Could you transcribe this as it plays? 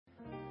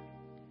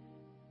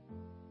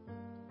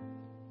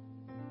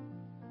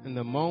In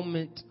the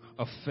moment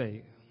of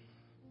faith.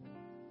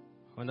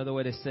 Another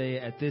way to say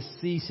it, at this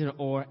season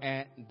or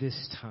at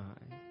this time.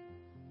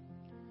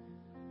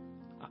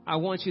 I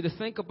want you to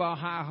think about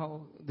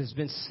how there's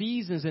been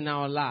seasons in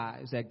our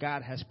lives that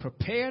God has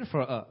prepared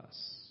for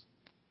us,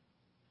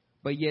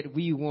 but yet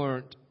we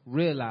weren't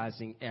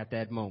realizing at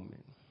that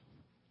moment.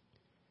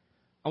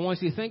 I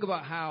want you to think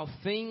about how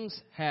things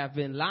have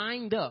been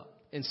lined up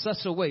in such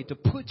a way to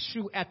put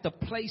you at the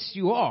place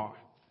you are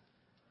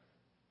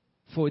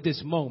for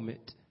this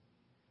moment,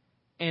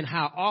 and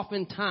how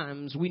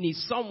oftentimes we need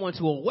someone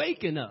to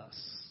awaken us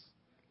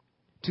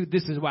to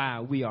this is why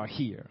we are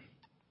here.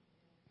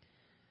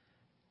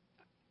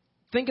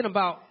 Thinking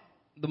about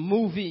the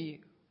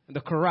movie The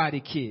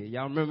Karate Kid.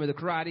 Y'all remember The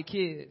Karate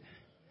Kid?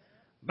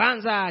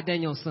 Banzai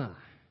Daniel-san.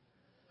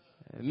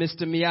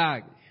 Mr.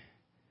 Miyagi.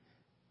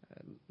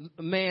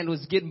 A man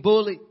was getting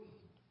bullied.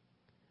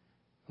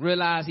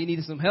 Realized he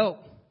needed some help.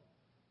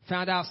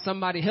 Found out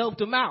somebody helped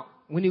him out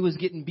when he was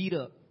getting beat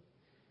up.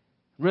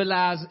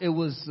 Realized it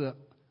was an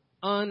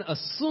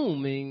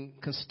unassuming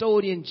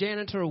custodian,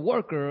 janitor,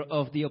 worker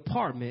of the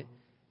apartment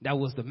that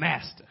was the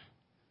master.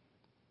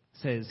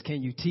 Says,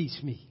 can you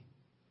teach me?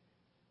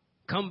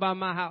 Come by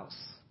my house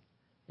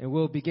and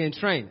we'll begin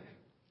training.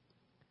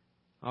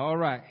 All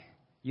right.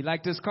 You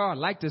like this car?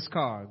 Like this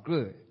car.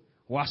 Good.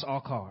 Wash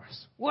all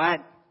cars. What?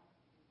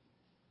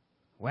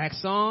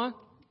 Wax on,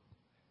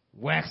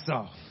 wax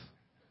off.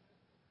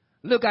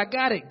 Look, I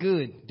got it.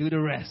 Good. Do the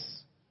rest.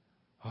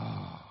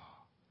 Oh.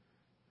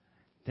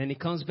 Then he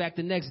comes back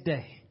the next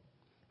day.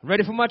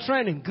 Ready for my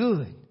training?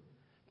 Good.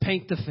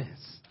 Paint the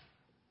fence.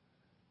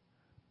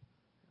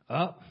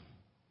 Up.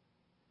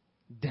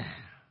 Down.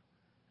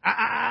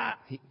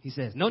 He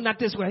says, no, not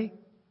this way.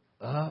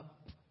 Up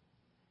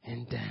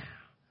and down.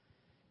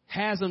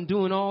 Has them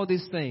doing all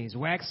these things.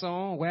 Wax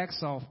on, wax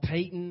off,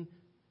 painting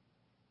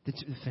the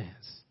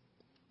fence.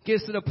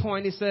 Gets to the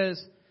point, he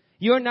says,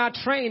 you're not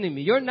training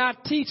me. You're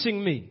not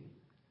teaching me.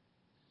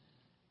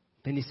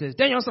 Then he says,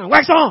 Daniel-san,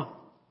 wax on.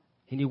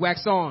 And he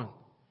wax on.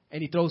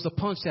 And he throws a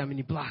punch at him and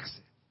he blocks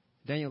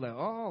it. Daniel like,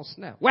 oh,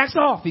 snap. Wax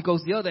off. He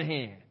goes the other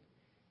hand.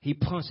 He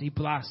punches, he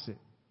blocks it.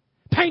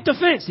 Paint the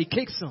fence. He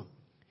kicks him.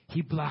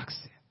 He blocks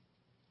it.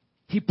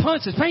 He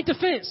punches, paint the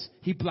fence.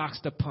 He blocks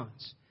the punch.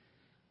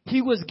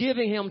 He was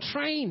giving him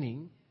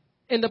training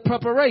in the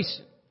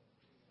preparation.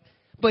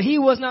 But he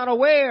was not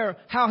aware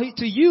how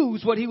to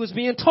use what he was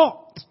being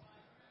taught.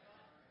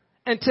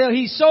 Until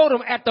he showed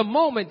him at the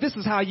moment, this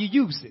is how you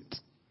use it.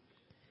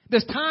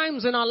 There's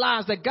times in our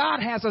lives that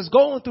God has us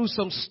going through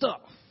some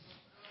stuff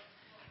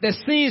that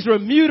seems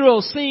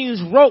remedial,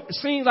 seems rote,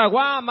 seems like,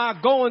 why am I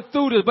going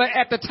through this? But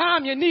at the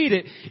time you need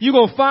it, you're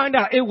going to find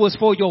out it was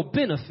for your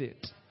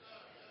benefit.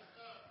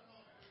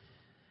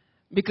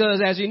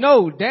 Because as you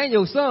know,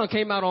 Daniel's son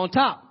came out on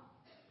top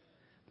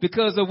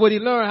because of what he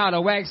learned how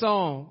to wax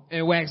on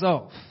and wax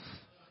off.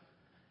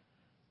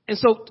 And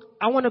so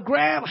I want to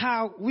grab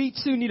how we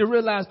too need to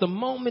realize the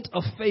moment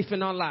of faith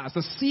in our lives,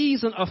 the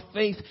season of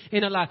faith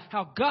in our life,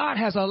 how God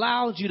has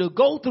allowed you to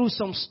go through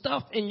some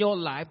stuff in your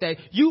life that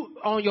you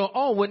on your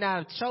own would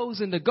not have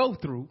chosen to go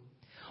through.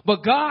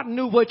 But God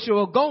knew what you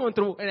were going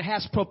through and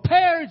has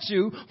prepared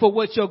you for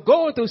what you're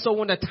going through. So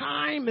when the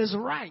time is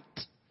right,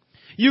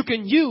 you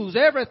can use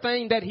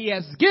everything that he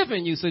has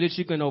given you so that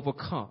you can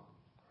overcome.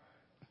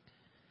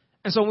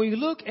 And so when you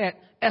look at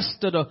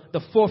Esther,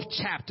 the fourth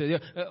chapter,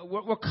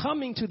 we're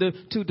coming to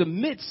the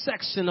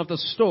midsection of the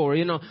story.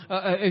 You know,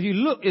 if you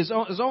look, it's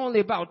only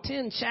about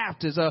 10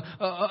 chapters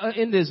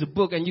in this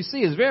book, and you see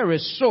it's very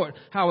short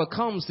how it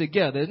comes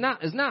together.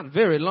 It's not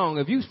very long.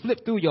 If you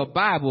flip through your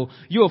Bible,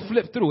 you'll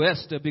flip through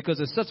Esther because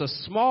it's such a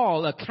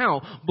small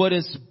account, but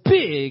it's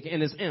big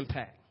in its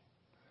impact.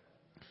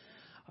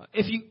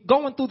 If you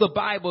going through the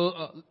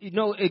Bible, you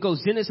know, it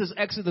goes Genesis,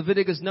 Exodus,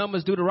 Leviticus,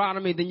 Numbers,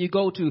 Deuteronomy, then you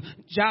go to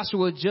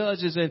Joshua,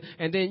 Judges,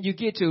 and then you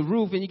get to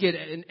Ruth, and you get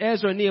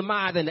Ezra,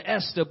 Nehemiah, then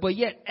Esther. But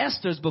yet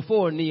Esther's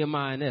before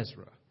Nehemiah and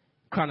Ezra,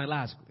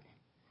 chronologically.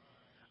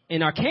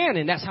 In our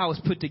canon, that's how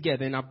it's put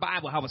together. In our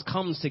Bible, how it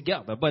comes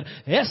together. But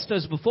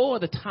Esther's before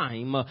the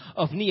time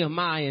of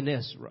Nehemiah and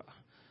Ezra.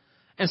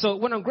 And so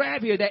what I'm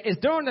grabbing here, that is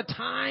during the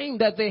time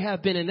that they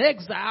have been in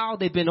exile,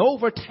 they've been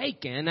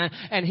overtaken,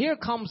 and here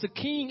comes the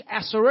king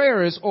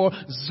Ahasuerus or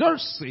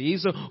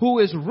Xerxes, who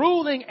is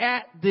ruling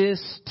at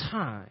this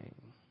time.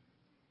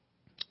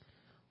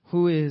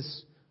 Who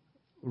is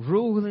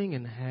ruling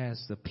and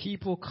has the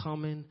people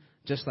coming,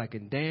 just like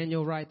in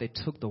Daniel, right? They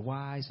took the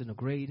wise and the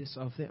greatest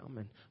of them,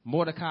 and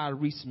Mordecai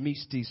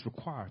meets these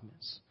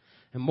requirements.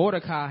 And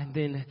Mordecai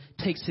then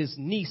takes his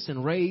niece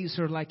and raises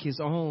her like his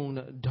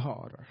own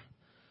daughter.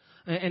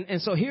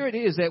 And so here it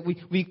is that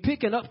we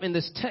picking up in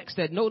this text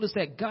that notice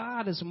that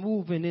God is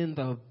moving in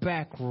the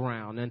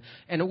background.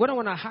 And what I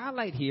want to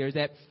highlight here is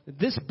that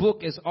this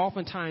book is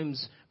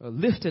oftentimes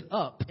lifted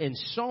up and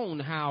shown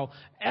how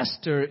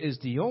Esther is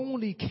the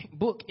only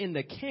book in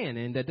the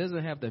canon that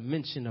doesn't have the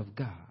mention of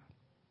God.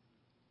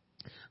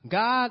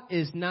 God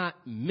is not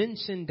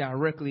mentioned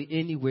directly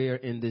anywhere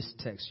in this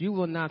text. You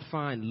will not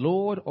find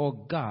Lord or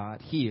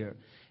God here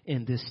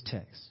in this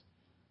text.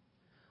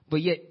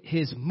 but yet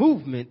his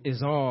movement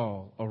is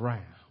all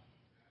around.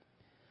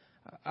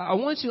 I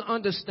want you to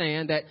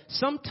understand that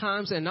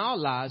sometimes in our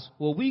lives,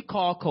 what we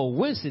call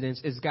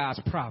coincidence is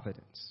God's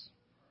providence.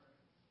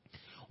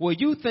 What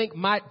you think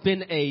might have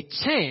been a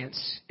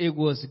chance, it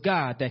was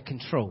God that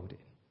controlled it.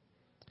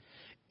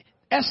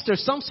 Esther,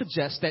 some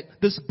suggest that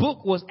this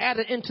book was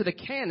added into the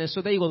canon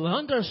so they will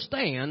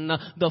understand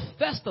the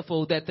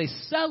festival that they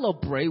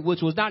celebrate,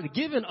 which was not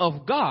given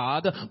of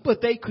God,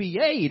 but they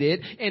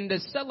created in the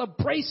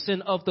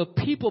celebration of the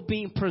people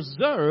being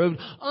preserved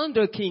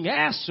under King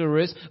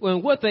Ahasuerus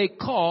in what they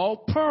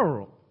call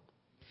Purim.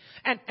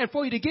 And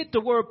for you to get the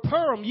word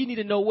Purim, you need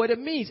to know what it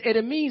means.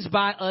 It means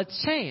by a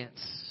chance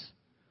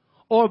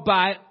or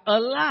by a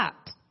lot.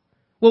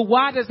 Well,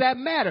 why does that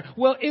matter?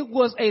 Well, it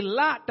was a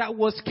lot that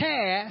was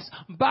cast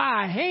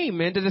by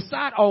Haman to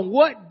decide on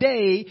what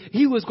day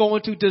he was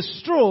going to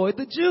destroy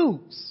the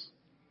Jews.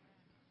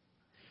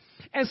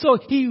 And so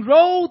he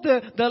rolled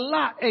the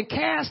lot and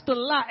cast the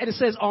lot, and it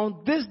says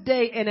on this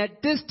day and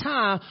at this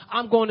time,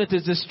 I'm going to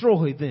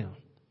destroy them.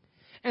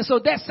 And so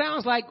that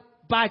sounds like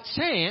by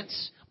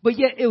chance, but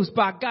yet it was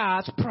by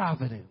God's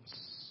providence.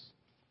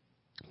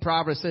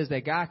 Proverbs says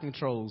that God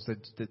controls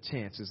the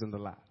chances and the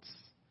lots.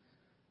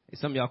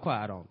 Some of y'all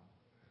quiet on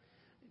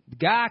it.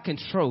 God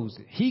controls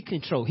it. He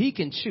can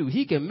choose.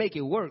 He can make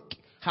it work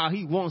how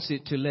he wants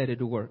it to let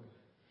it work.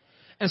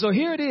 And so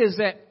here it is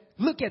that,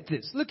 look at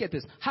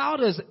this. How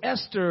does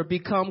Esther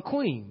become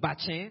queen? By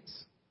chance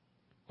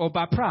or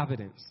by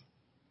providence?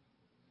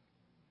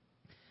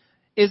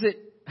 Is it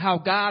how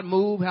God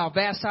moved, how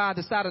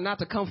Vashti decided not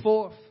to come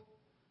forth?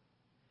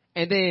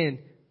 And then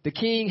the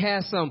king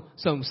has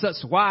some such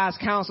wise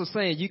counsel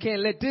saying, you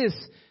can't let this.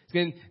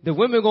 Then the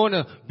women are going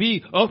to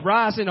be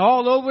uprising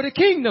all over the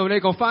kingdom. They're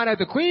going to find out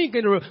the queen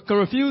can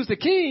refuse the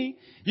king.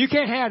 You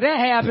can't have that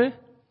happen.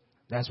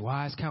 That's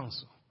wise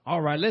counsel.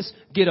 All right, let's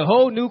get a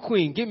whole new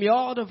queen. Give me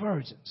all the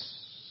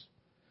virgins.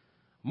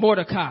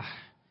 Mordecai,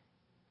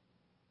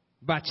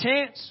 by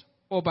chance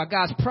or by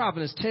God's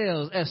providence,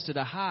 tells Esther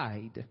to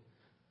hide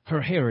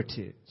her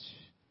heritage.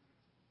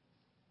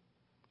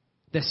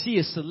 That she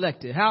is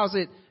selected. How is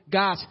it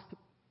God's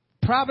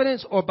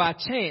providence or by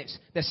chance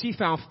that she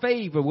found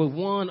favor with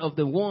one of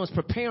the ones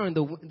preparing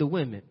the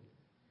women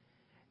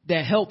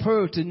that helped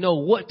her to know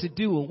what to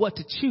do and what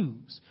to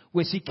choose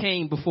when she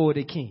came before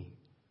the king?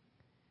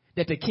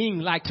 That the king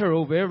liked her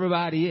over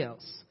everybody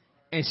else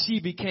and she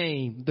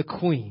became the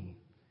queen.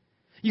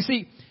 You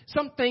see,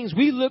 some things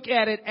we look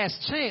at it as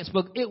chance,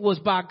 but it was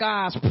by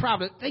God's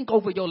providence. Think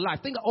over your life.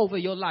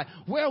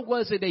 Where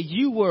was it that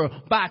you were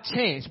by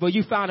chance, but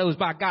you found it was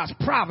by God's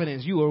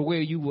providence you were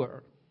where you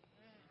were?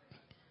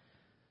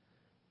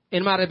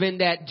 It might have been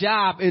that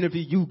job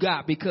interview you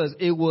got because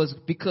it was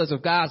because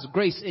of God's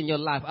grace in your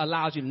life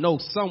allowed you to know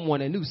someone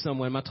that knew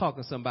someone. Am I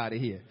talking to somebody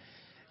here?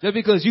 Just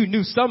because you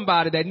knew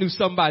somebody that knew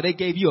somebody, they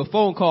gave you a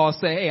phone call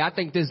say, hey, I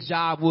think this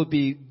job would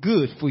be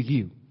good for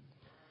you.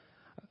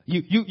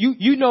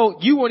 You know,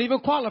 you weren't even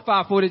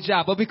qualified for the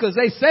job, but because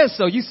they said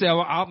so, you said,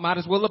 well, I might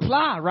as well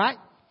apply, right?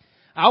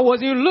 I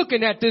wasn't even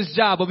looking at this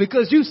job, but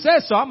because you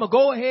said so, I'm going to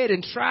go ahead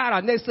and try it.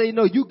 And they say,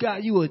 no, you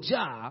got you a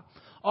job.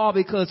 All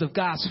because of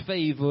God's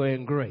favor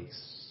and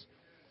grace.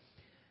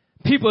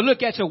 People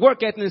look at your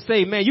work ethic and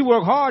say, man, you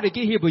work hard to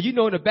get here, but you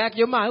know in the back of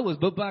your mind, it was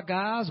but by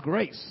God's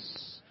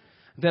grace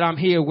that I'm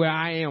here where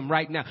I am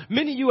right now.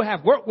 Many of you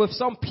have worked with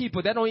some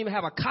people that don't even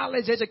have a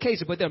college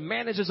education, but they're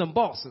managers and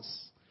bosses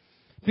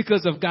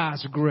because of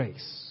God's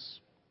grace.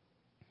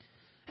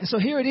 And so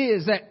here it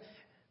is that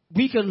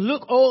we can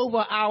look over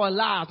our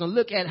lives and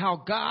look at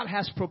how God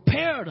has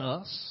prepared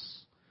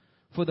us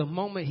for the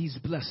moment he's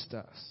blessed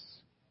us.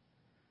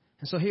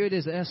 And so here it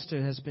is, Esther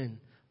has been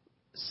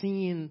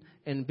seen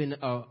and been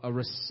a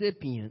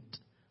recipient,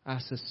 I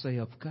should say,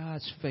 of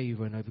God's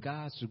favor and of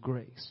God's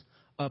grace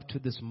up to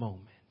this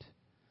moment.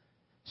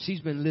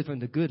 She's been living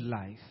the good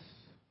life.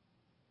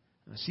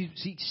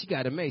 She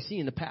got it made. She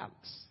in the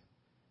palace.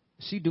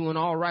 She doing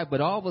all right,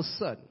 but all of a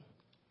sudden,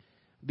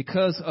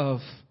 because of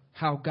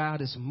how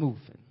God is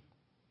moving,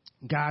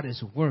 God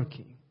is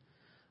working,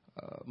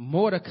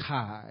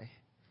 Mordecai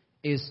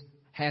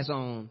has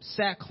on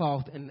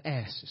sackcloth and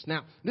ashes.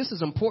 Now, this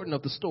is important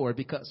of the story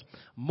because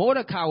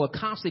Mordecai would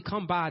constantly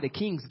come by the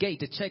king's gate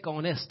to check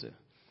on Esther,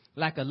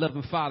 like a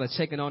loving father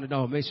checking on the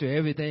dog, make sure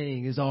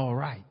everything is all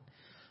right.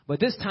 But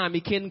this time he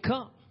couldn't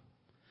come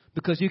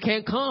because you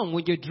can't come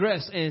when you're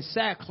dressed in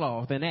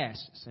sackcloth and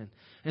ashes.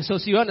 And so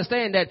you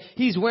understand that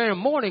he's wearing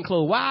mourning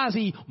clothes. Why is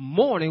he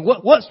mourning?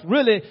 What's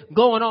really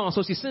going on?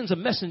 So she sends a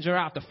messenger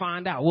out to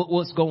find out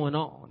what's going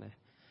on.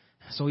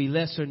 So he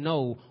lets her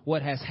know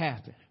what has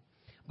happened.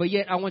 But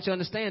yet I want you to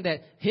understand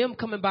that him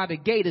coming by the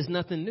gate is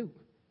nothing new.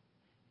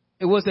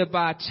 It was it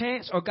by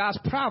chance or God's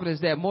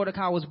providence that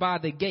Mordecai was by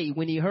the gate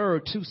when he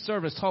heard two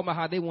servants talking about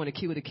how they want to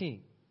kill the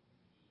king?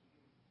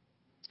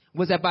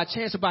 Was that by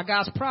chance or by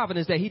God's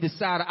providence that he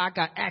decided I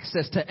got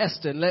access to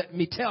Esther and let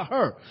me tell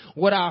her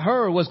what I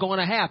heard was going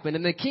to happen?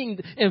 And the king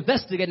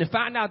investigated and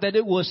found out that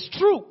it was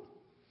true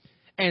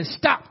and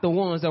stopped the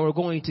ones that were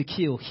going to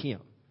kill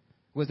him.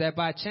 Was that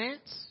by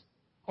chance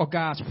or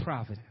God's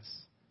providence.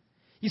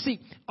 You see,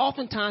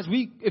 oftentimes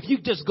if you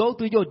just go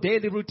through your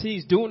daily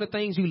routines, doing the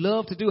things you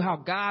love to do, how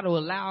God will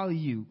allow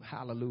you,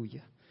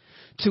 hallelujah,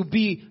 to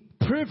be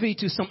privy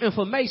to some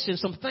information,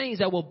 some things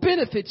that will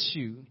benefit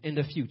you in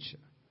the future.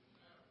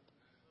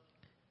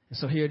 And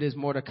so here it is,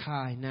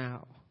 Mordecai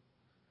now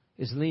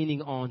is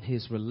leaning on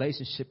his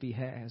relationship he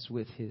has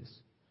with his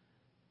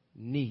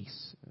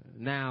niece,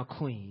 now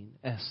Queen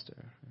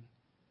Esther,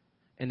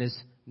 and is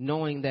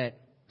knowing that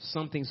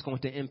something's going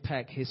to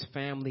impact his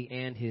family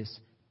and his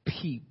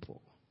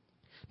people.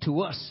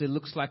 To us, it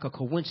looks like a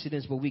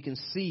coincidence, but we can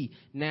see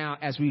now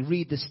as we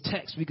read this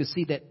text, we can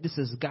see that this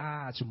is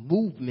God's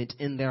movement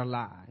in their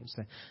lives,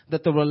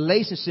 that the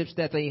relationships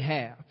that they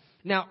have.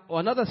 Now,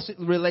 another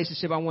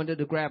relationship I wanted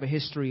to grab a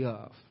history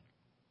of.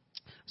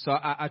 So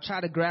I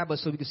try to grab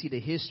us so we can see the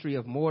history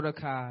of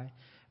Mordecai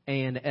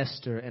and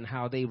Esther and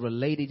how they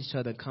related each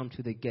other and come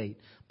to the gate.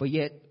 But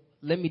yet,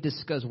 let me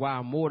discuss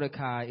why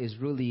Mordecai is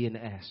really in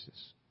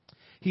ashes.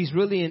 He's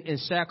really in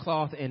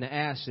sackcloth and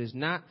ashes,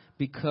 not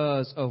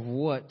because of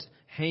what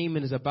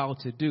Haman is about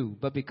to do,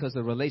 but because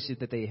of the relationship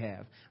that they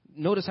have.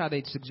 Notice how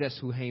they suggest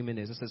who Haman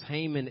is. It says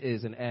Haman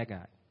is an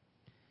Agagite.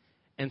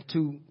 And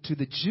to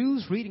the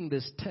Jews reading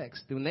this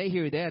text, when they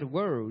hear that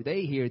word,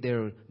 they hear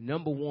their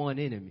number one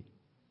enemy.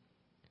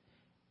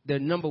 Their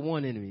number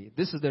one enemy.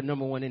 This is their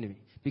number one enemy.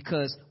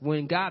 Because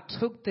when God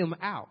took them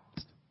out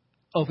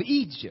of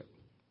Egypt,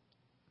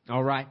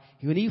 all right,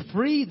 when he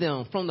freed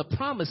them from the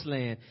promised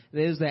land,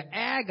 there's the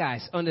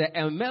Agagites under the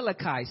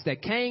Amalekites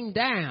that came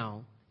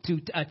down to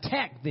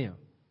attack them.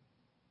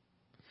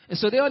 And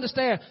so they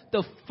understand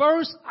the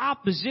first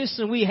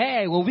opposition we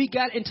had when we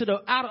got into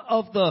the out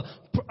of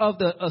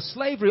the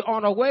slavery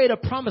on our way to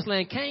promised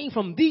land came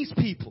from these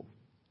people.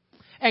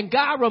 And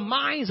God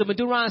reminds them in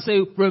Deuteronomy, say,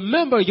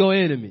 remember your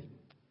enemy.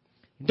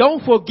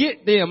 Don't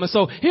forget them. And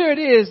so here it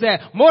is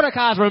that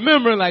Mordecai's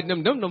remembering like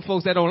them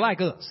folks that don't like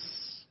us.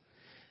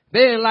 They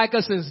didn't like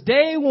us since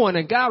day one,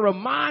 and God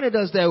reminded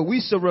us that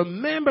we should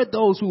remember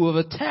those who have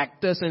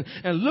attacked us and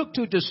look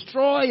to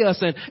destroy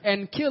us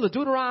and kill us.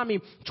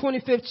 Deuteronomy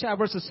 25th chapter,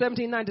 verses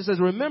 17 and 19 says,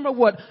 remember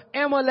what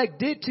Amalek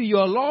did to you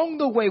along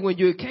the way when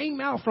you came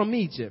out from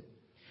Egypt,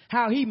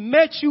 how he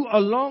met you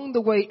along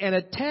the way and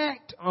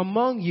attacked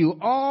among you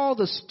all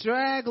the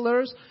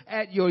stragglers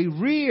at your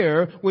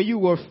rear when you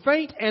were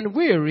faint and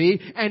weary,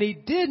 and he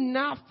did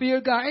not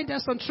fear God. Ain't that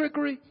some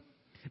trickery?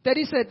 That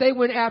he said they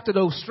went after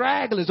those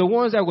stragglers, the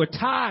ones that were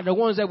tired, the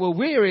ones that were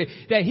weary,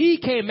 that he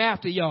came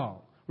after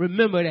y'all.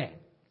 Remember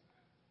that.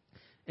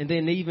 And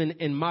then even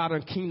in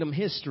modern kingdom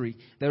history,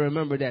 they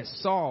remember that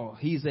Saul,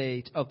 he's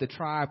of the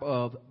tribe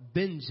of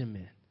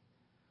Benjamin.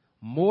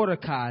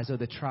 Mordecai is of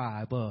the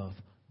tribe of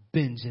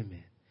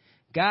Benjamin.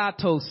 God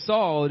told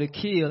Saul to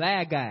kill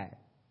Agag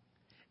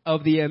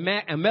of the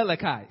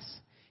Amalekites.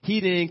 He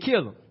didn't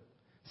kill him.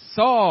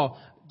 Saul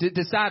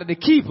decided to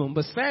keep him,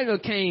 but Samuel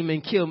came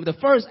and killed him. The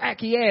first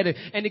act he had,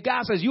 and the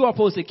God says, you are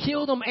supposed to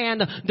kill them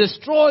and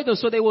destroy them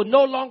so they will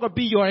no longer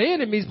be your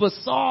enemies, but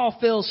Saul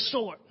fell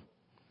short.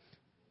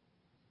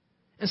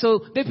 And so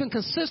they've been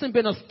consistent,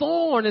 been a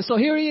thorn. And so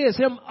here he is,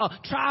 a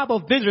tribe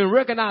of Benjamin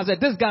recognized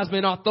that this guy's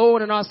been our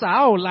thorn in our side.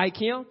 I don't like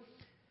him.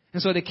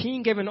 And so the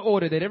king gave an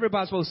order that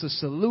everybody's supposed to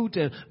salute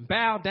and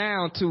bow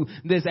down to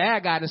this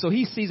Agagite. And so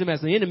he sees him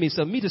as an enemy.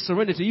 So me to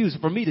surrender to you is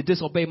for me to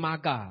disobey my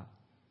God.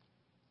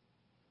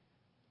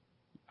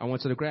 I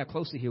want you to grab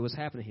closely here what's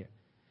happening here.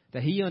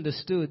 That he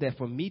understood that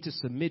for me to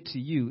submit to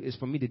you is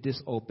for me to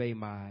disobey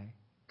my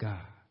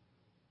God.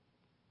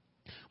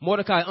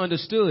 Mordecai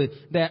understood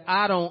that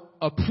I don't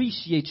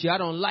appreciate you. I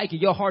don't like you.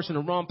 Your heart's in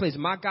the wrong place.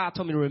 My God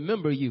told me to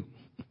remember you.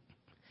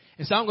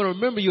 And so I'm going to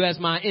remember you as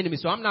my enemy.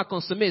 So I'm not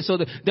going to submit. So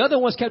the other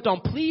ones kept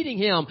on pleading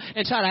him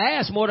and try to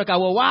ask Mordecai,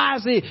 well, why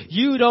is it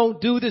you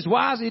don't do this?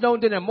 Why is it you don't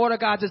do that? And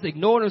Mordecai just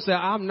ignored him and said,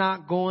 I'm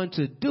not going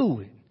to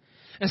do it.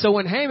 And so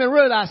when Haman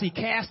realized, he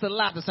cast a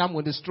lot to say, I'm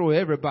going to destroy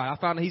everybody. I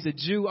found out he's a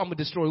Jew. I'm going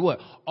to destroy what?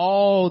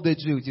 All the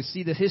Jews. You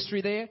see the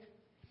history there?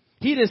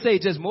 He didn't say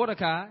just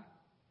Mordecai.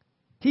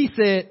 He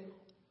said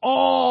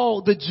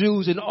all the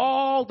Jews and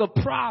all the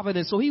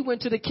province. So he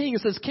went to the king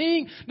and says,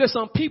 King, there's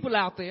some people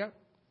out there.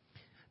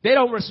 They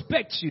don't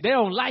respect you. They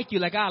don't like you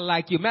like I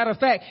like you. Matter of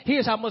fact,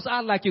 here's how much I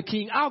like you,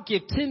 King. I'll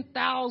give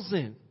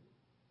 10,000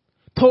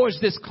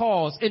 towards this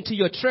cause into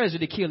your treasure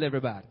to kill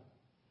everybody.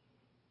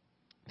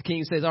 The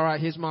king says, all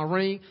right, here's my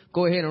ring.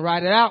 Go ahead and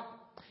write it out.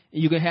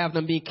 And you can have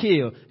them be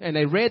killed. And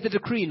they read the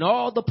decree in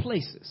all the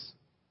places.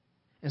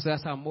 And so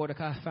that's how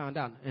Mordecai found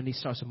out. And he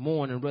starts to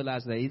mourn and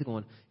realize that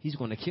he's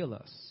going to kill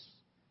us.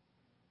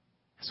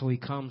 So he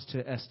comes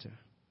to Esther.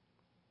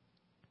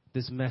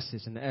 This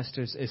message. And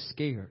Esther is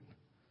scared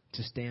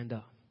to stand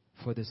up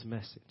for this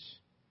message.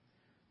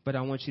 But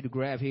I want you to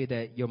grab here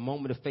that your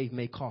moment of faith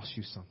may cost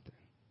you something.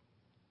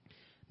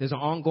 There's an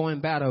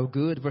ongoing battle of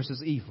good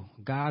versus evil.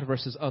 God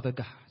versus other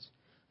gods.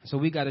 So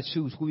we got to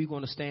choose who we're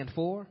going to stand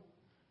for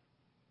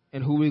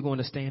and who we're going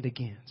to stand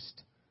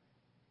against.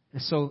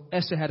 And so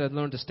Esther had to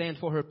learn to stand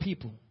for her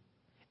people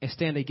and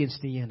stand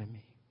against the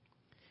enemy.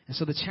 And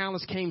so the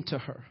challenge came to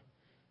her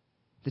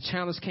the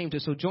challenge came to.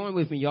 So join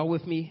with me. Y'all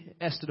with me?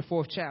 Esther, the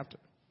 4th chapter.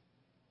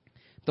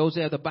 Those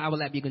that have the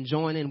Bible app, you can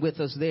join in with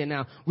us there.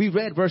 Now, we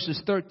read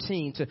verses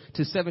 13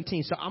 to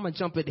 17. So I'm going to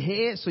jump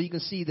ahead so you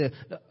can see the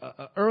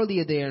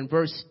earlier there in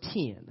verse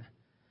 10.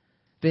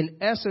 Then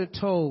Esther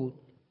told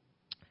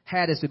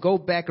Haddish to go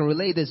back and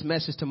relay this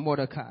message to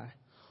Mordecai.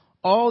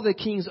 All the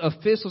king's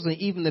officials and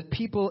even the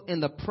people in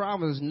the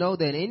province know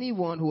that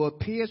anyone who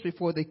appears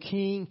before the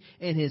king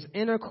in his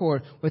inner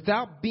court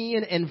without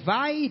being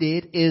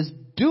invited is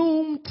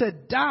doomed to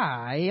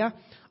die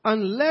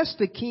unless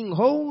the king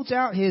holds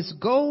out his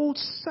gold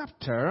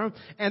scepter,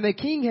 and the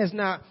king has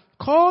not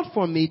called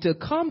for me to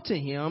come to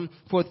him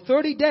for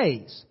 30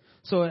 days.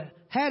 So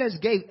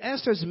Haddish gave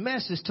Esther's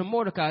message to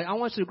Mordecai. I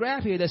want you to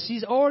grab here that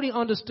she's already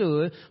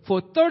understood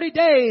for 30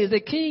 days the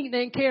king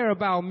didn't care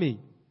about me.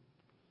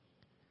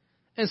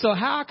 And so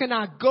how can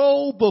I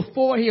go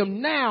before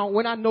him now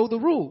when I know the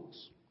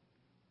rules?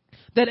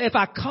 That if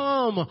I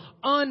come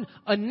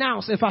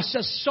unannounced, if I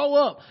just show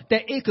up,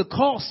 that it could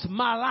cost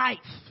my life.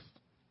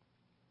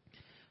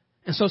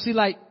 And so see,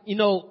 like,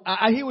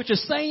 I hear what you're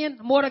saying,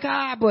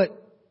 Mordecai, but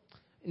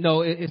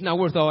no, it's not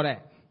worth all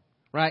that.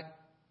 Right?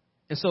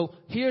 And so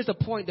here's the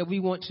point that we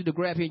want you to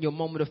grab here in your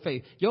moment of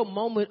faith. Your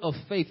moment of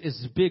faith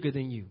is bigger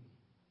than you.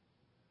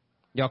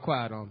 Y'all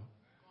quiet on me.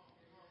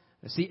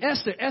 See,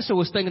 Esther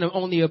was thinking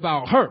only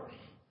about her.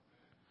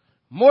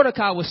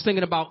 Mordecai was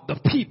thinking about the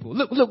people.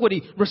 Look what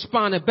he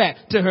responded back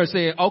to her,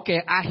 saying,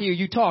 okay, I hear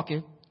you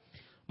talking.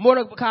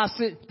 Mordecai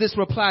sent this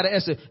reply to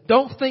Esther.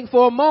 Don't think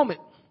for a moment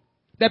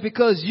that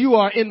because you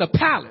are in the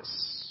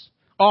palace,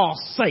 all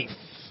safe,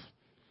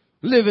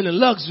 living in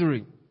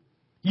luxury,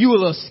 you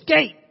will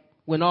escape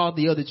when all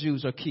the other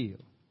Jews are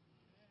killed.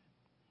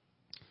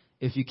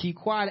 If you keep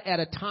quiet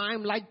at a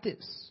time like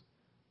this,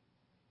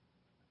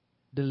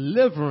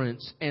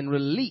 deliverance and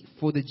relief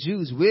for the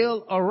Jews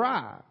will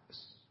arise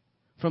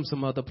from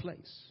some other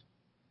place.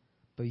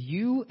 But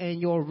you and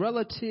your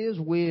relatives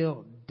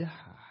will die.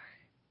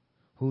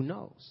 Who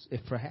knows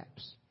if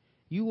perhaps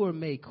you were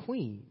made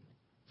queen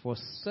for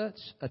such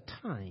a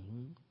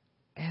time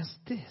as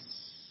this.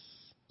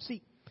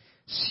 See,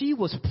 she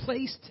was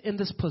placed in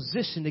this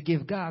position to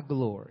give God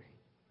glory.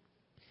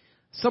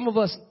 Some of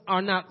us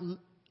are not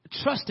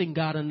trusting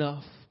God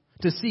enough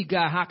to see,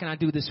 God, how can I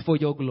do this for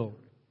your glory?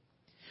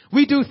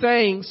 We do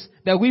things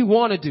that we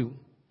want to do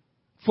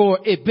for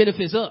it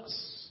benefits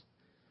us.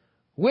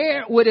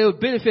 Where would it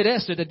benefit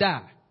Esther to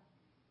die?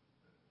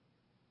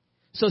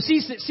 So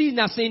she's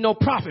not seeing no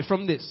profit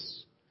from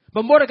this.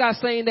 But Mordecai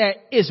saying that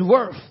it's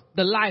worth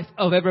the life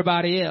of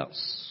everybody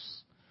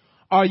else.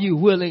 Are you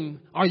willing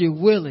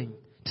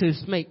to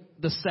make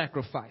the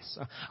sacrifice?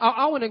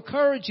 I want to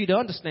encourage you to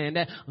understand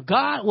that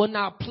God will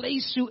not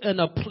place you in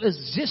a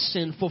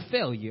position for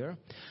failure,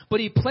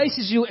 but he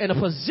places you in a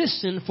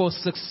position for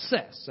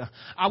success.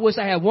 I wish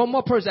I had one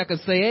more person that could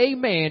say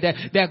amen,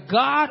 that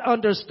God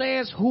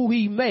understands who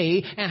he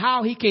made and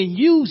how he can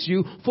use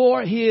you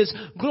for his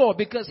glory,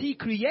 because he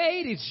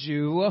created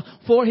you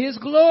for his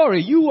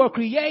glory. You were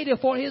created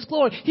for his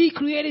glory. He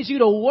created you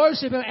to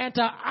worship him and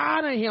to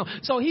honor him.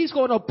 So he's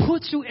going to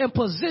put you in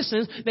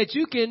positions that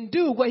you can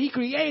do what he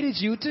created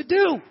you to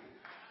do.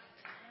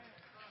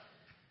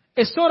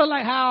 It's sort of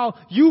like how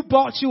you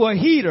bought you a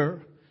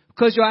heater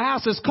because your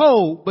house is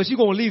cold, but you're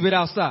going to leave it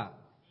outside.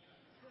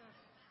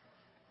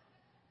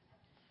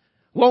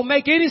 Won't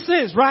make any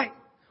sense, right?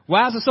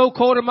 Why is it so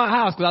cold in my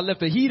house? Because I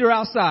left the heater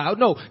outside.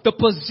 No, the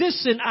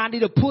position I need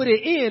to put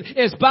it in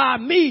is by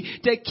me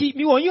to keep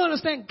me warm. You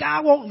understand?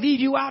 God won't leave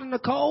you out in the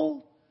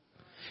cold.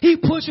 He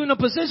puts you in a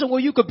position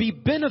where you could be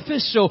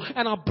beneficial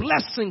and a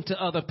blessing to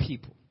other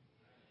people.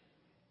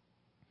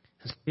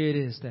 Here it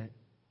is that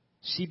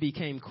she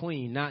became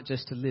queen, not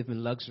just to live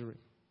in luxury,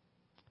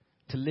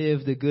 to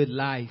live the good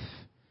life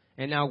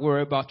and not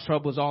worry about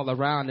troubles all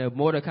around her.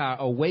 Mordecai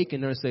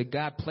awakened her and said,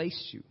 God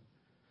placed you.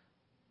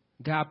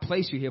 God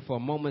placed you here for a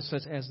moment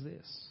such as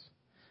this.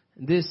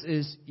 This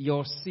is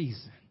your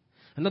season.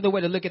 Another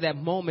way to look at that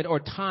moment or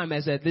time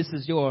is that this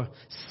is your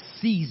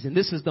season.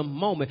 This is the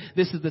moment.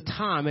 This is the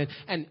time.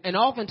 And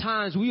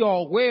oftentimes we are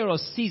aware of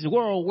seasons.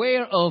 We're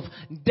aware of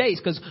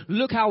dates because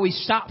look how we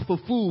shop for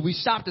food. We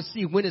shop to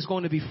see when it's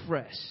going to be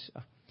fresh.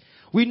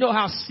 We know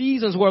how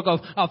seasons work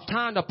of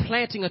time of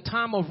planting, a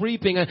time of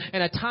reaping,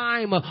 and a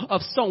time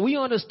of sowing. We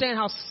understand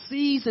how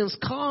seasons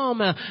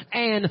come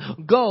and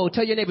go.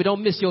 Tell your neighbor,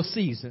 don't miss your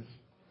season.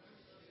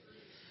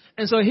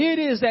 And so here it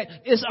is that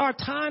it's our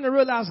time to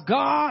realize,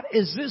 God,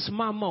 is this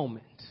my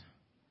moment?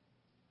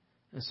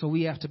 And so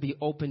we have to be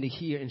open to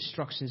hear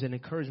instructions and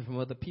encouragement from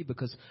other people,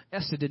 because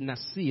Esther did not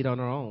see it on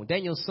her own.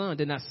 Daniel's son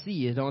did not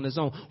see it on his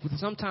own.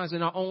 Sometimes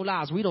in our own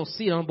lives, we don't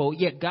see it on both.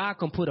 Yet God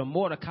can put a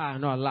Mordecai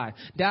in our life.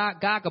 God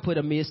can put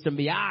a Mr.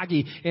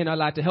 Miyagi in our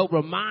life to help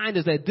remind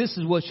us that this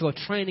is what your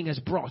training has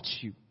brought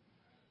you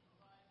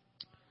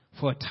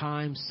for a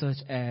time such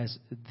as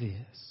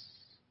this.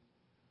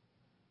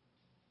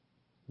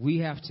 We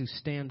have to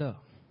stand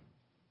up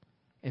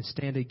and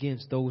stand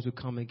against those who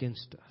come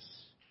against us.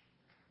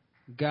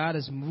 God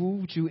has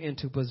moved you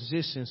into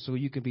position so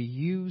you can be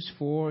used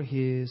for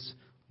his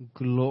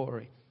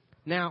glory.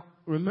 Now,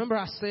 remember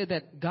I said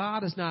that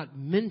God is not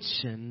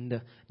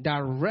mentioned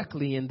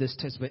directly in this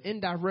text, but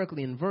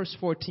indirectly in verse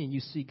 14, you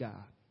see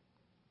God.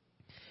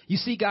 You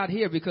see God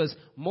here because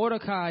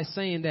Mordecai is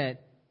saying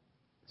that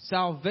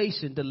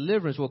salvation,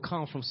 deliverance will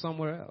come from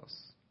somewhere else.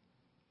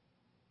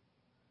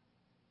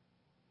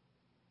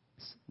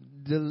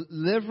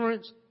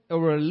 Deliverance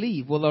or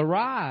relief will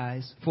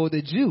arise for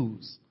the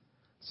Jews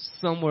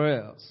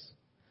somewhere else.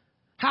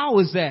 How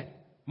is that?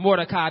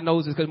 Mordecai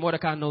knows this because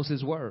Mordecai knows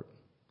his word.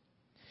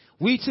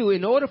 We too,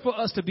 in order for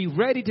us to be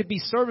ready to be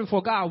serving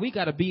for God, we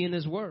got to be in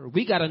his word.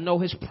 We got to know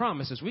his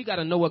promises. We got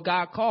to know what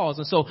God calls.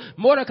 And so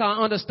Mordecai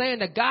understands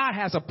that God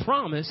has a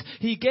promise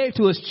he gave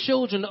to his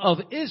children of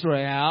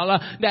Israel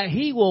that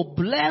he will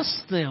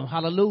bless them,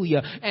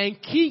 hallelujah, and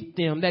keep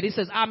them. That he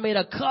says, I made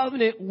a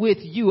covenant with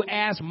you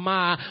as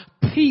my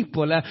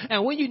people.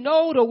 And when you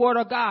know the word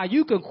of God,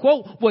 you can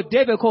quote what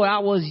David quoted, I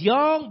was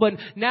young, but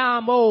now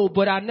I'm old,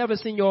 but I never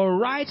seen your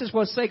righteous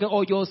forsaken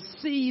or your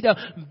seed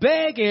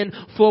begging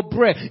for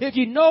bread. If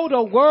you know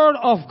the word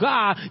of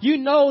God, you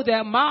know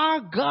that my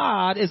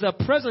God is a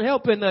present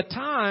help in the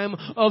time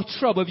of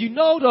trouble. If you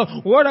know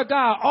the word of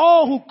God,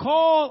 all who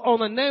call on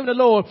the name of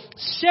the Lord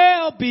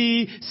shall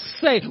be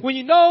saved. When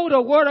you know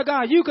the word of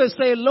God, you can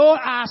say, Lord,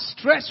 I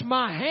stretch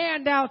my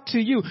hand out to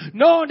you,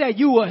 knowing that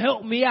you will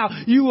help me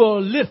out. You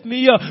will lift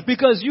me up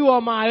because you are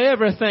my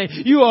everything.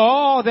 You are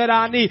all that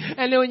I need.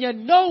 And then when you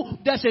know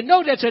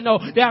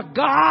that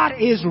God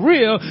is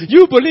real,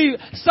 you believe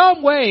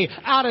some way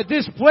out of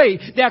this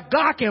place that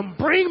God can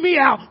bring me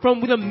out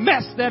from the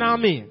mess that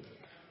I'm in.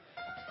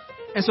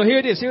 And so here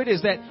it is,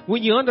 that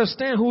when you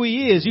understand who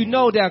he is, you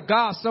know that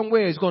God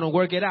somewhere is going to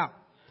work it out.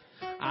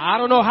 I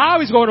don't know how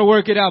he's going to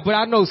work it out, but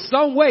I know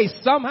some way,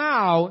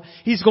 somehow,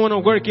 he's going to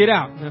work it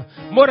out.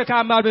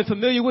 Mordecai might have been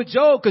familiar with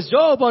Job because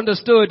Job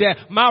understood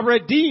that my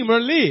Redeemer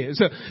lives.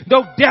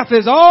 Though death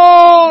is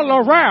all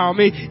around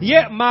me,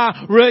 yet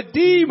my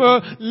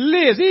Redeemer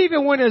lives.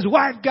 Even when his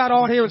wife got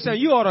on him and said,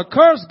 you ought to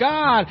curse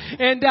God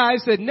and die. He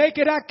said,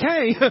 naked I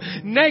came,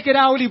 naked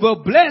I will leave,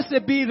 but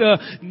blessed be the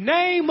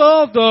name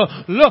of the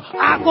Lord.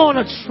 I'm going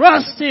to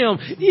trust him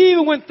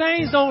even when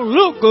things don't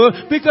look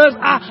good because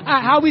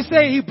how we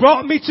say he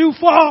brought me too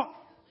far.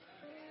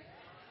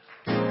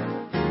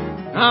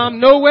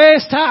 I'm nowhere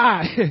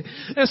tired.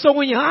 And so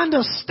when you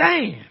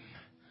understand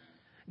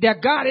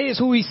that God is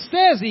who he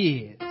says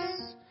he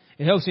is,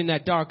 it helps you in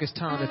that darkest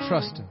time to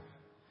trust him.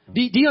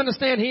 Do you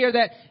understand here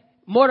that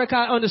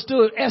Mordecai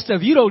understood, Esther,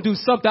 if you don't do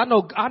something,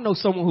 I know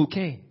someone who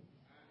can.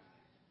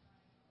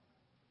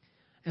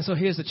 And so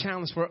here's the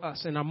challenge for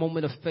us in our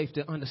moment of faith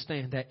to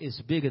understand that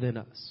it's bigger than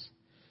us.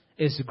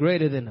 It's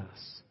greater than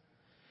us.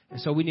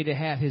 And so we need to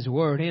have his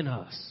word in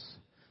us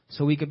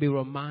so we can be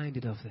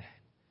reminded of that.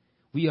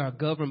 We are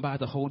governed by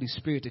the Holy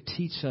Spirit to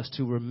teach us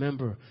to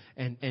remember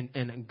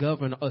and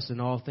govern us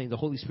in all things. The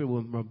Holy Spirit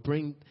will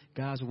bring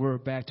God's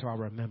word back to our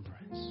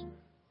remembrance.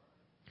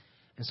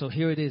 And so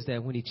here it is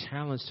that when he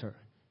challenged her,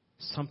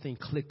 something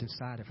clicked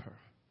inside of her.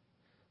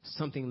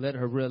 Something let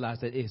her realize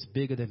that it's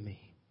bigger than me.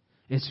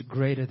 It's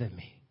greater than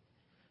me.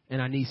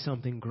 And I need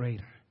something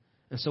greater.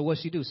 And so what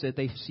she do said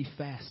she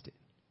fasted.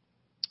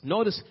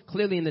 Notice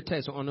clearly in the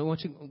text, I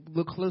want you to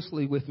look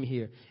closely with me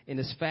here in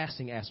this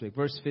fasting aspect.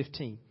 Verse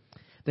 15.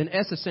 Then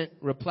Esther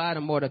replied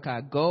to Mordecai,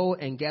 go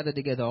and gather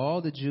together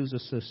all the Jews of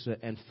Susa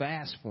and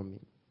fast for me.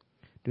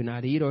 Do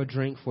not eat or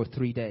drink for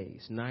 3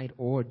 days, night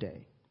or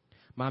day.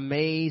 My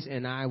maids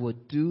and I will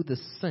do the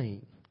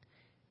same.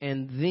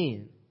 And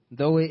then,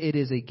 though it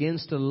is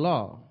against the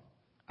law,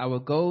 I will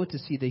go to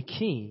see the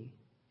king.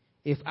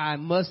 If I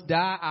must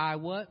die, I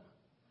what?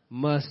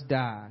 Must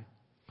die.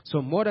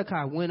 So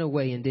Mordecai went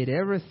away and did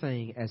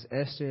everything as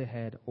Esther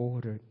had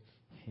ordered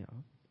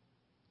him.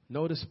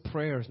 Notice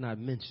prayer is not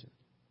mentioned.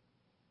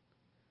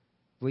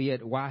 But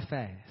yet, why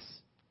fast?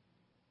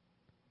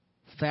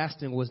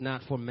 Fasting was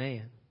not for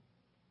man.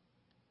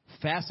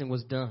 Fasting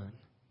was done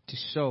to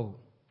show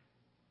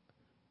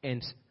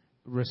and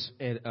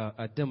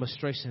a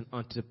demonstration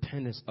on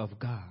dependence of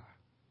God.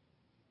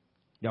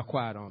 Y'all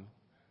quiet on me.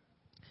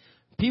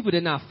 People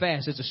did not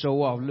fast just to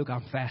show off, look,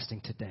 I'm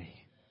fasting today.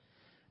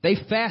 They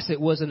fasted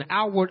was an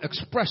outward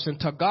expression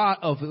to God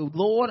of,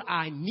 Lord,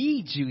 I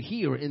need you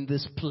here in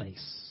this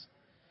place.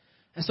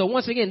 And so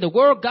once again, the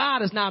word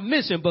God is not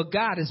mentioned, but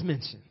God is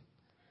mentioned.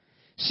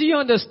 She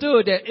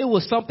understood that it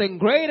was something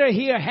greater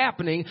here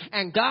happening.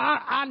 And God,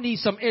 I need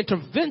some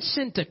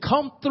intervention to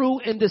come through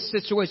in this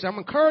situation. I'm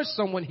encouraging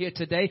someone here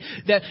today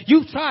that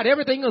you've tried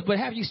everything else, but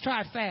have you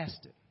tried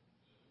fasting?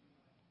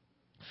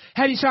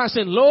 Have you tried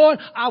saying, Lord,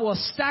 I will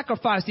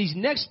sacrifice these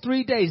next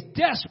 3 days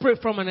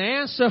desperate from an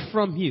answer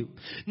from you.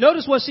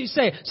 Notice what she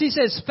said. She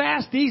says,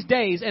 fast these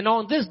days, and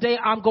on this day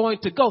I'm going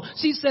to go.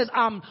 She says,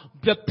 I'm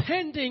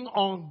depending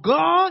on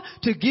God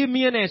to give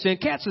me an answer. And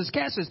catch this.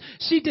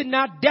 She did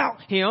not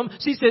doubt him.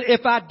 She said,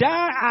 if I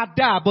die, I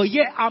die, but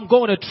yet I'm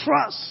going to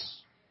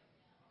trust.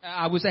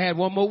 I wish I had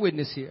one more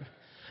witness here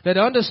that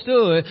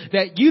understood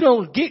that you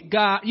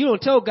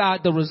don't tell God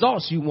the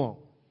results you want.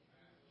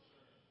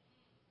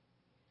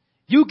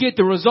 You get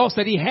the results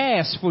that he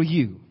has for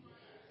you.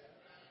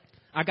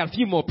 I got a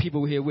few more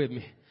people here with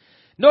me.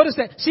 Notice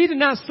that she did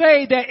not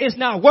say that it's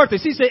not worth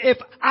it. She said, if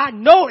I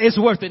know it's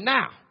worth it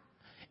now,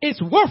 it's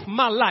worth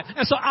my life.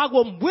 And so I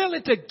was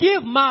willing to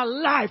give my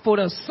life for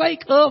the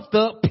sake of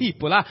the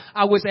people.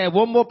 I wish I had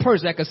one more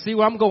person that could see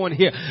where I'm going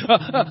here.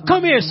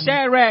 Come here,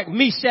 Shadrach,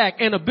 Meshach,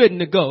 and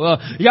Abednego.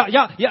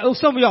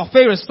 Some of y'all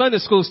favorite Sunday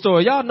school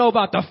story. Y'all know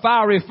about the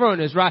fiery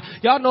furnace, right?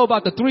 Y'all know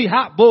about the 3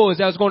 hot boys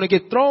that was going to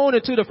get thrown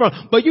into the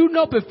furnace. But you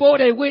know, before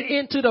they went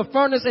into the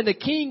furnace and the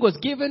king was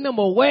giving them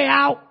a way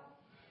out,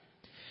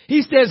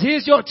 he says,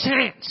 here's your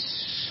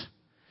chance.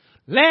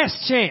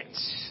 Last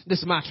chance. This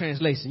is my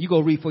translation. You go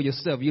read for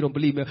yourself. You don't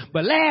believe me.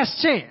 But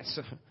last chance.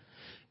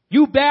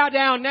 You bow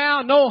down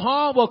now, no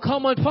harm will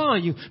come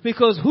upon you.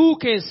 Because who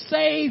can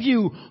save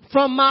you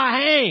from my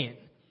hand?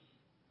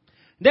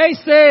 They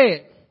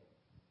said,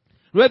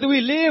 whether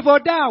we live or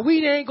die,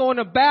 we ain't going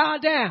to bow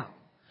down.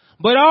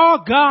 But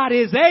our God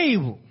is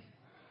able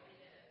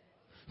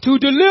to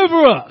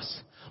deliver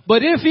us.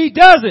 But if he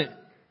doesn't,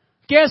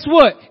 guess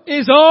what?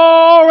 It's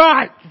all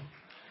right.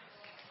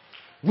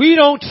 We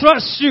don't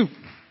trust you.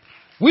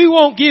 We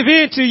won't give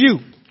in to you,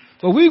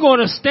 but we're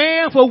going to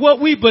stand for what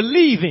we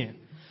believe in,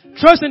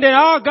 trusting that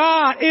our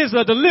God is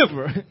a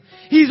deliverer.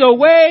 He's a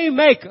way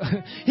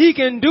maker. He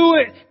can do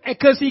it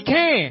because he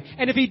can.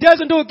 And if he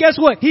doesn't do it, guess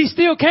what? He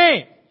still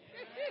can.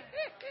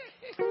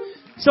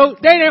 So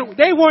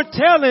they weren't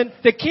telling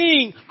the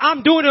king,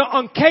 I'm doing it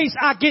in case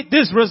I get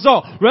this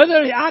result.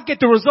 Whether I get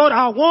the result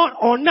I want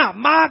or not,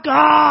 my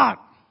God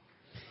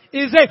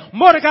is able.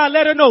 Mordecai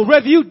let her know,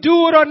 whether you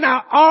do it or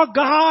not, our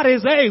God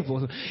is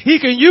able. He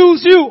can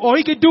use you or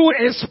he can do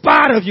it in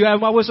spite of you.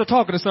 I wish I'm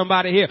talking to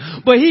somebody here.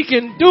 But he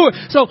can do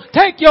it. So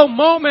take your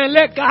moment and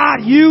let God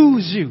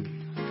use you.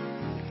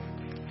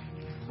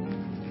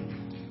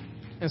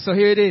 And so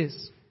here it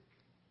is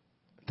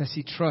that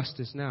she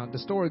trusted. Now, the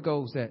story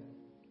goes that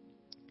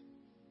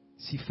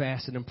she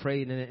fasted and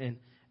prayed.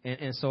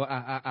 And so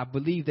I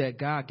believe that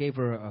God gave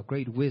her a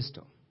great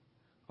wisdom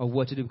of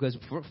what to do, because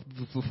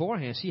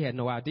beforehand she had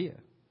no idea.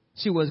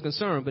 She wasn't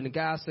concerned, but the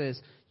guy says,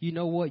 you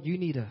know what? You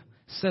need to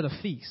set a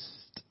feast.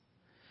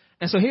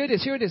 And so here it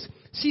is.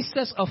 She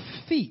sets a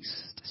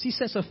feast. She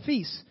sets a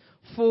feast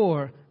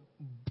for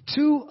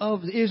 2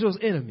 of Israel's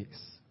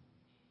enemies.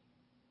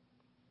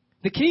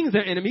 The king's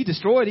their enemy. He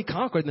destroyed, he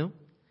conquered them.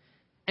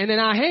 And then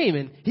our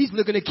Haman, he's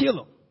looking to kill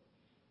them.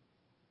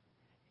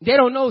 They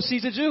don't know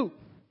she's a Jew.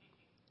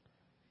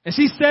 And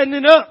she's setting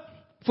it up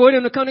for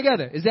them to come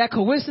together. Is that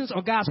coincidence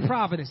or God's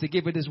providence to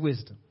give her this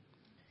wisdom?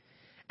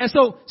 And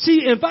so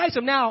she invites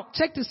him. Now,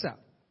 check this out.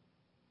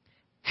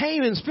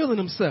 Haman's feeling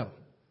himself.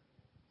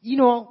 You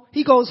know,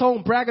 he goes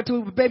home bragging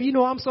to her, baby, you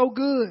know, I'm so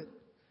good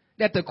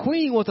that the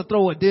queen wants to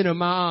throw a dinner in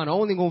my honor.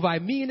 Only going to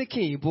invite me and the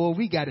king. Boy,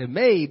 we got it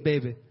made,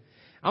 baby.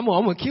 I'm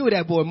going to kill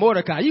that boy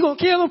Mordecai. You going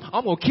to kill him?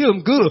 I'm going to kill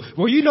him good.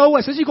 Well, you know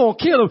what? Since you're going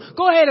to kill him,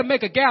 go ahead and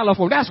make a gala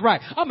for him. That's right.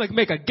 I'm going to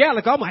make a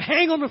gala. I'm going to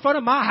hang him in front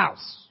of my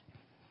house.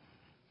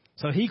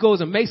 So he goes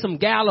and makes some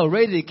gala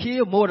ready to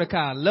kill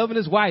Mordecai, loving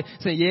his wife,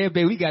 saying, yeah,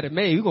 baby, we got it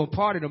made. We're going to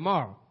party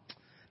tomorrow.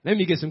 Let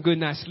me get some good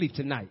night's sleep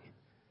tonight.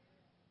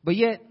 But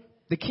yet,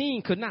 the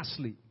king could not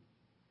sleep.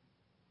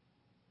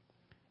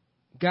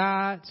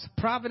 God's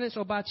providence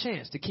or by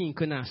chance, the king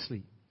could not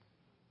sleep.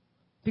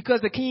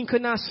 Because the king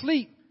could not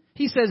sleep,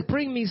 he says,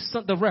 bring me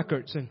the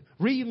records and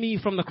read me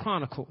from the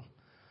chronicle.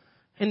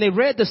 And they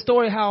read the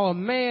story how a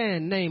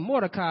man named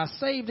Mordecai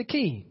saved the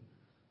king.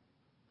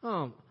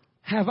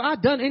 Have I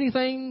done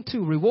anything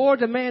to reward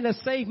the man that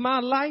saved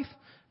my life?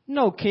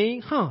 No,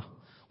 king.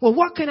 Well,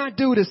 what can I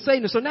do to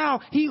save him? So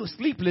now he was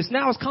sleepless.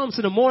 Now it comes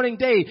to the morning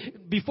day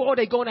before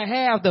they're going to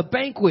have the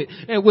banquet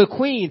and with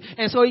queen.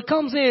 And so he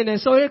comes in, and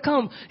so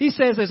he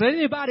says, is there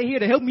anybody here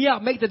to help me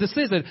out, make the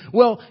decision?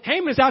 Well,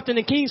 Haman's out in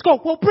the king's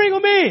court. Well, bring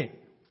him in.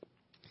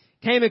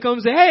 Haman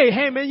comes and says, hey,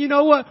 Haman, you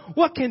know what?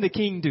 What can the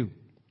king do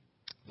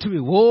to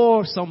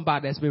reward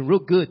somebody that's been real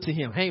good to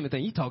him? Haman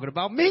thinks, you talking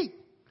about me.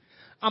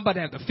 I'm about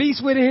to have the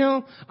feast with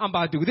him. I'm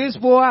about to do this,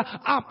 boy.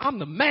 I'm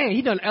the man.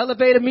 He done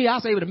elevated me. I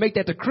was able to make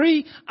that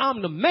decree.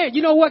 I'm the man.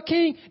 You know what,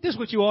 king? This is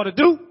what you ought to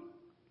do.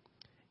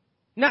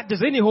 Not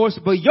just any horse,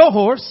 but your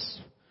horse.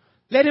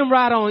 Let him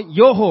ride on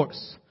your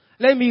horse.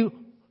 Let me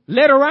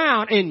let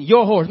around in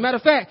your horse. Matter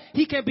of fact,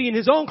 he can't be in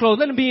his own clothes.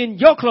 Let him be in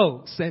your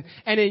clothes.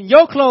 And in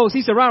your clothes,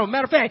 he should ride on.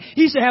 Matter of fact,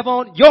 he should have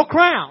on your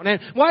crown. And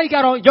while he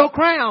got on your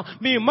crown,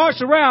 being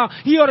marched around,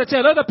 he ought to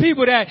tell other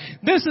people that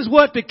this is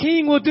what the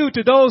king will do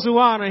to those who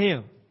honor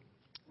him.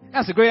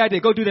 That's a great idea.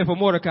 Go do that for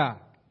Mordecai.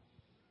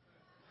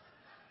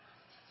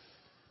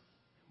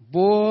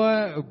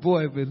 Boy,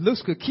 if it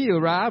looks could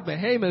kill, right? But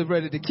Haman's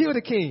ready to kill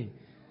the king.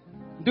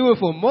 Do it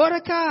for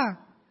Mordecai?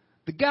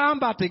 The guy I'm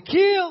about to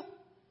kill?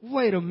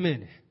 Wait a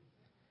minute.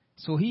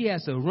 So he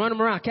has to run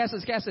him around. Catch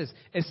this.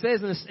 It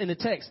says in the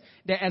text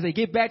that as they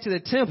get back to the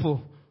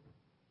temple,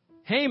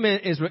 Haman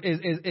is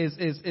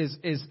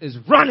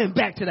running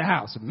back to the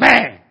house.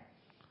 Man.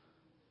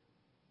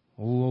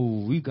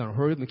 Oh, we gonna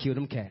hurry up and kill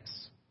them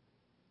cats.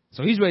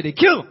 So he's ready to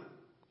kill him.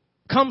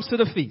 Comes to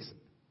the feast.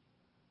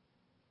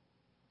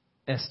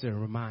 Esther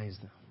reminds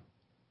them.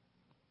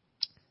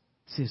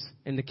 Says,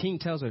 and the king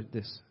tells her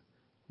this,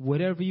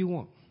 whatever you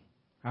want,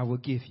 I will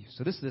give you.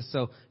 So this is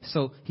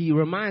so he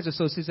reminds her.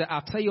 So she said,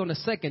 I'll tell you on the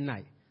second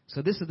night.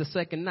 So this is the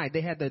second night.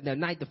 They had the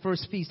night, the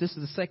first feast. This is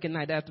the second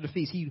night after the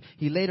feast.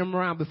 He laid them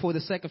around before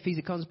the second feast.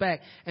 He comes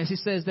back and she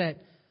says that,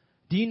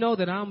 do you know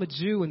that I'm a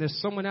Jew and there's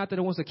someone out there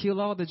that wants to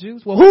kill all the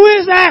Jews? Well, who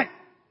is that?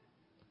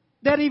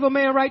 That evil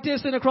man right there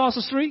sitting across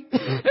the street.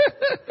 And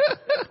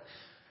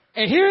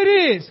here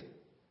it is.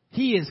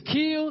 He is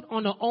killed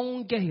on the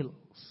own gallows.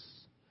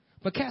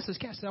 But Cassius,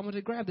 I want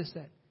to grab this.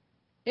 That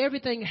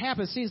everything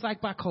happens seems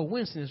like by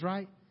coincidence,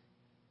 right?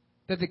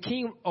 That the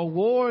king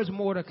awards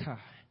Mordecai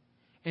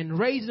and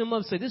raises him up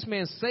and says, this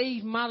man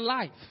saved my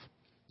life.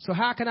 So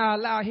how can I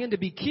allow him to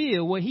be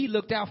killed when he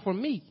looked out for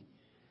me?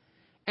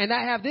 And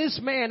I have this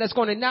man that's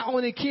going to not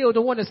only kill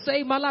the one that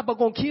saved my life, but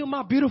going to kill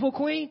my beautiful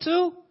queen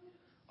too?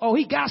 Oh,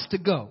 he got to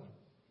go.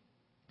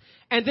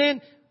 And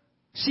then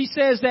she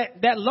says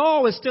that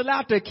law is still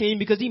out there, king,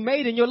 because he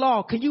made in your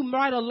law. Can you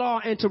write a law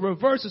and to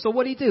reverse it? So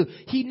what did he do?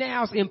 He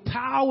now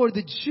empowered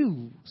the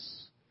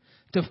Jews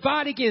to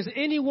fight against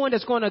anyone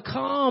that's going to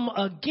come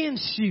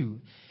against you.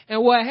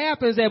 And what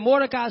happens is that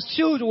Mordecai's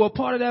children were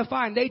part of that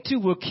fight, and they too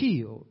were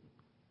killed.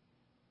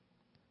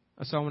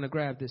 So I want to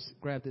grab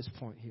this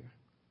point here.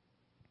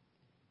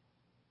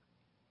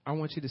 I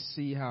want you to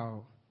see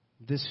how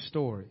this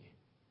story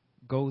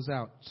goes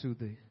out to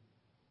the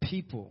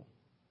people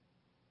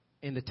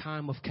in the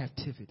time of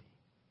captivity.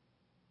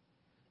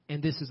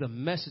 And this is a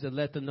message to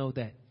let them know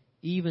that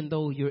even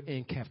though you're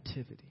in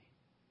captivity,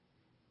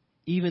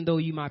 even though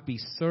you might be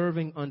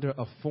serving under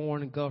a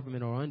foreign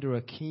government or under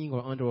a king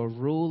or under a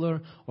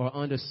ruler or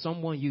under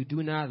someone you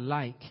do not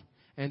like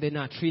and they're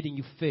not treating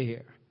you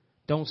fair,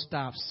 don't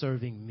stop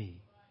serving me.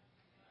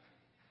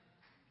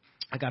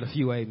 I got a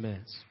few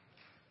amens.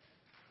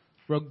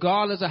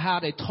 Regardless of how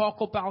they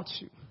talk about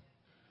you,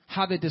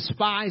 how they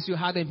despise you,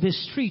 how they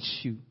mistreat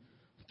you,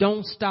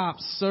 don't stop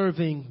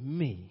serving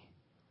me.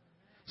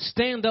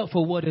 Stand up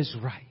for what is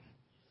right.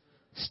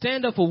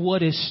 Stand up for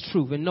what is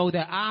true and know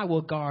that I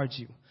will guard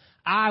you.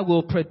 I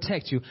will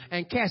protect you.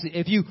 And Cassie,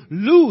 if you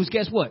lose,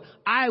 guess what?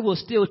 I will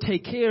still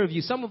take care of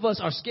you. Some of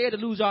us are scared to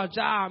lose our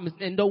job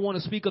and don't want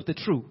to speak up the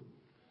truth.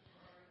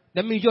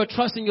 That means you're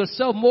trusting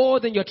yourself more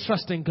than you're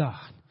trusting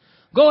God.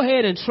 Go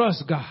ahead and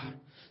trust God.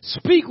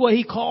 Speak what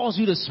he calls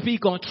you to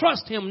speak on.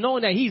 Trust him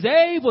knowing that he's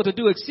able to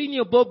do exceeding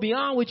above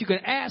beyond what you can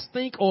ask,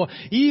 think, or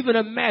even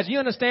imagine. You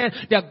understand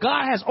that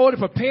God has already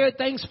prepared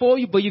things for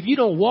you, but if you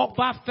don't walk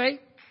by faith,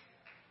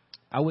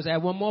 I was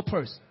at one more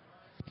person.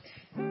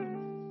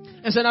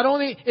 And so not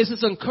only is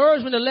this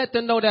encouragement to let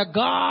them know that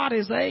God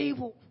is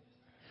able,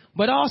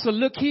 but also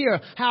look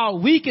here how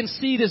we can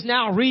see this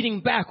now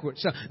reading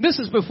backwards. This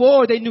is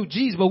before they knew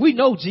Jesus, but we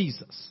know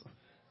Jesus.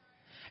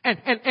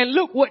 And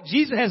look what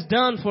Jesus has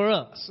done for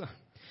us.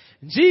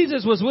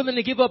 Jesus was willing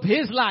to give up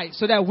his life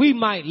so that we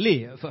might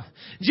live.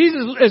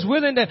 Jesus is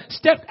willing to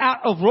step out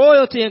of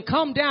royalty and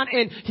come down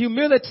in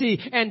humility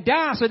and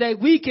die so that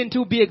we can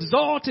to be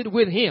exalted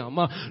with him.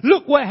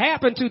 Look what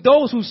happened to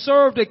those who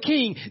served the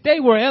king. They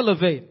were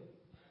elevated.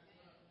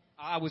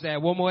 I was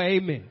at one more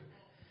amen.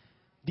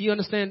 Do you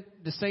understand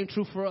the same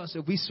truth for us?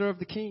 If we serve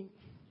the king,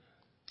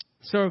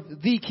 serve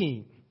the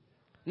king,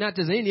 not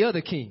just any other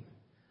king,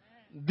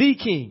 the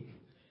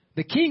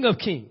king of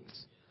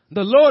kings,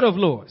 the Lord of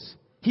lords.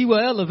 He will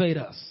elevate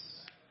us.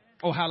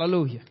 Oh,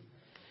 hallelujah.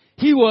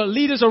 He will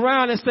lead us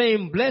around and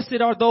saying, blessed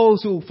are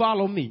those who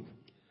follow me.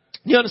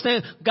 You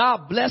understand?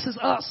 God blesses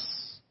us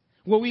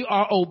when we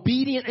are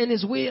obedient in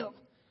his will.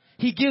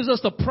 He gives us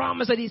the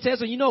promise that he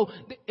says, and you know,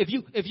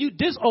 if you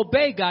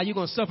disobey God, you're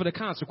going to suffer the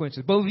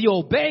consequences. But if you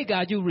obey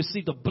God, you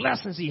receive the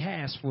blessings he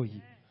has for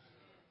you.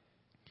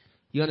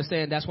 You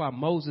understand? That's why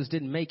Moses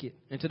didn't make it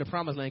into the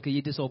promised land, because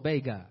he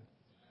disobeyed God.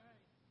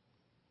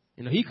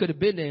 You know, he could have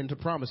been there in the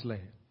promised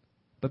land.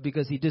 But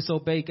because he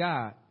disobeyed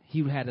God,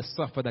 he had to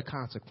suffer the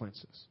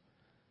consequences.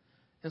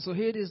 And so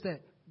here it is that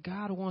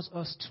God wants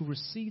us to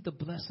receive the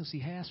blessings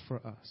he has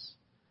for us.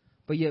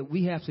 But yet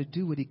we have to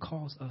do what he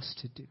calls us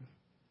to do.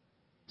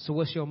 So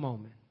what's your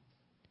moment?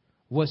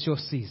 What's your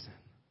season?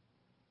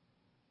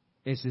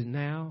 Is it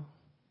now?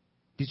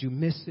 Did you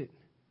miss it?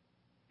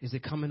 Is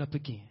it coming up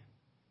again?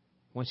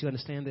 Once you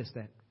understand this,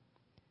 that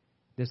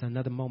there's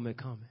another moment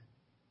coming.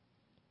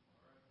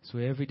 So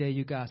every day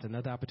you guys,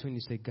 another opportunity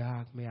to say,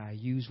 God, may I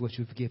use what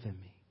you've given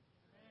me.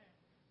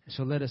 And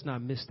so let us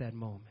not miss that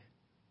moment.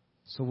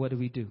 So what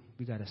do?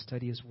 We got to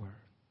study his word,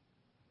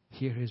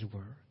 hear his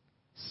word,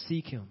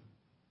 seek him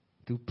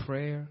through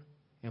prayer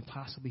and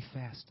possibly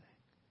fasting,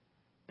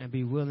 and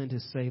be willing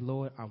to say,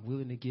 Lord, I'm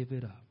willing to give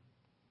it up.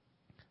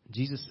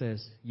 Jesus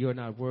says, you're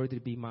not worthy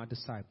to be my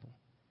disciple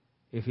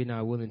if you're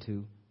not willing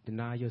to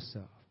deny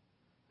yourself,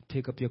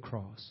 pick up your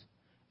cross,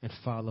 and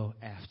follow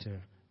after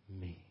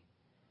me.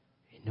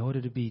 In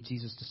order to be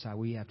Jesus' disciple,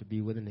 we have to be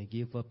willing to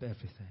give up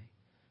everything.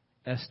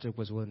 Esther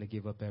was willing to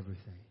give up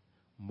everything.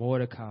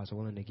 Mordecai was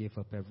willing to give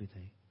up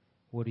everything.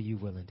 What are you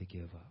willing to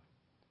give up?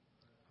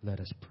 Let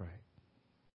us pray.